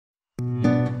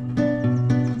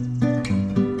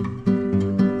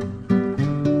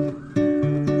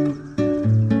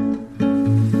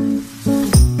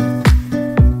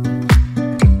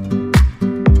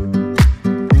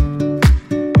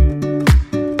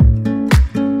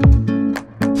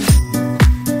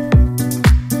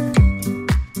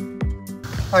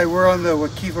Hi, we're on the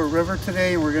Wekiva River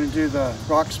today and we're going to do the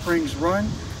Rock Springs Run.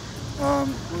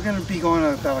 We're going to be going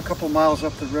about a couple miles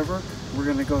up the river. We're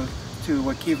going to go to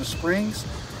Wekiva Springs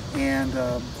and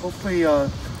hopefully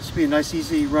this will be a nice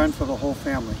easy run for the whole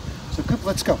family. So good,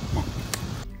 let's go.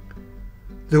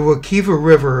 The Wekiva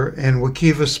River and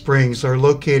Wekiva Springs are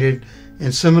located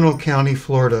in Seminole County,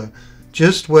 Florida,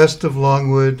 just west of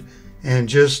Longwood and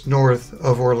just north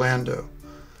of Orlando.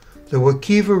 The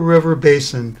Wekiva River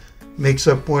Basin makes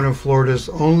up one of Florida's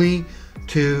only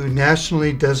two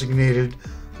nationally designated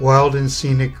wild and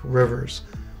scenic rivers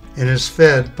and is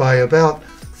fed by about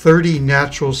 30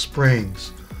 natural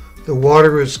springs. The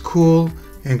water is cool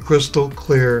and crystal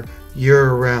clear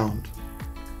year-round.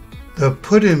 The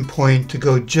put-in point to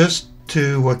go just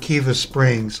to Wekiva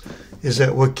Springs is at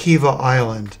Wekiva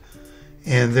Island,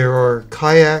 and there are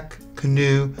kayak,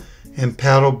 canoe, and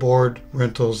paddleboard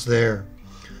rentals there.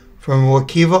 From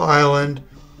Wekiva Island,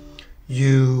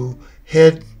 you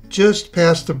head just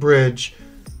past the bridge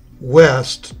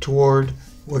west toward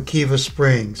Wekiva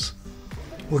Springs.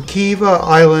 Wekiva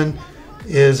Island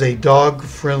is a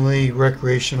dog-friendly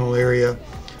recreational area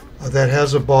that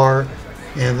has a bar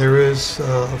and there is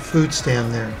a food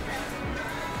stand there.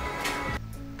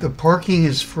 The parking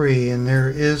is free and there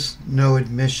is no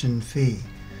admission fee.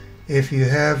 If you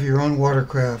have your own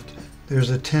watercraft,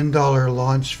 there's a $10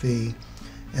 launch fee,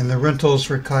 and the rentals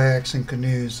for kayaks and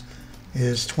canoes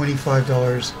is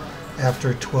 $25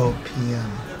 after 12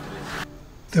 p.m.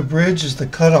 The bridge is the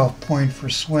cutoff point for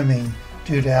swimming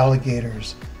due to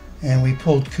alligators, and we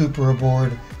pulled Cooper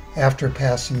aboard after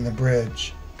passing the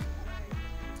bridge.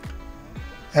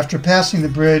 After passing the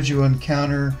bridge, you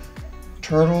encounter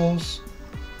turtles,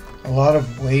 a lot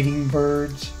of wading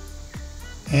birds,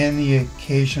 and the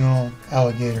occasional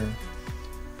alligator.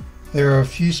 There are a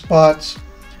few spots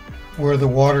where the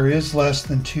water is less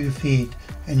than 2 feet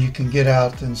and you can get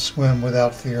out and swim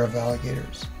without fear of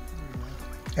alligators.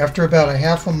 After about a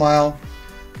half a mile,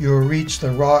 you will reach the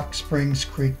Rock Springs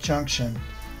Creek Junction.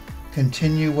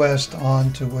 Continue west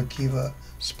on to Wekiva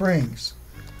Springs.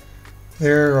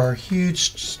 There are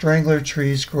huge strangler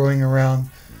trees growing around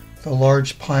the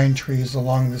large pine trees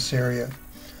along this area,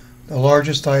 the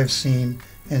largest I have seen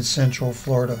in Central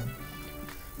Florida.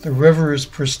 The river is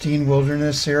pristine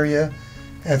wilderness area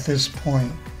at this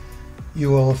point. You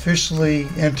will officially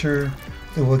enter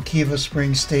the Wekiva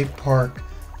Springs State Park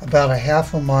about a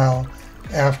half a mile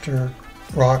after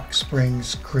Rock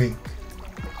Springs Creek.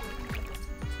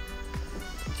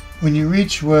 When you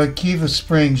reach Wekiva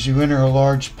Springs, you enter a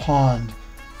large pond,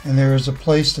 and there is a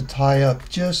place to tie up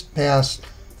just past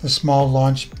the small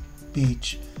launch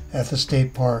beach at the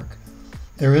state park.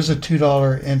 There is a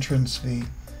 $2 entrance fee.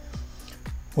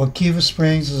 Wekiva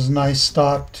Springs is a nice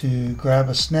stop to grab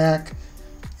a snack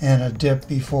and a dip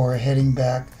before heading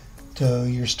back to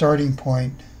your starting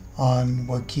point on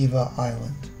Wekiva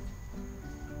Island.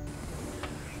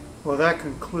 Well, that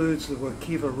concludes the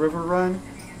Wekiva River Run.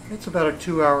 It's about a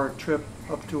 2-hour trip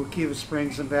up to Wekiva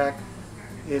Springs and back.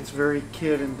 It's very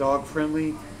kid and dog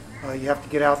friendly. You have to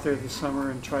get out there this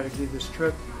summer and try to do this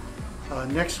trip.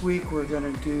 Next week we're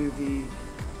going to do the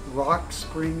Rock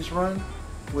Springs Run,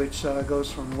 which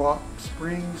goes from Rock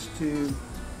Springs to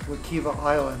Wekiva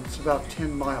Island. It's about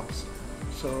 10 miles.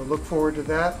 So look forward to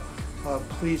that.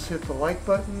 Please hit the like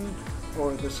button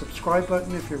or the subscribe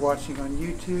button if you're watching on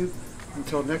YouTube.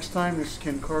 Until next time, this is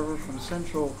Ken Carver from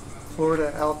Central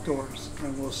Florida Outdoors,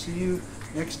 and we'll see you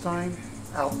next time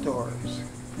outdoors.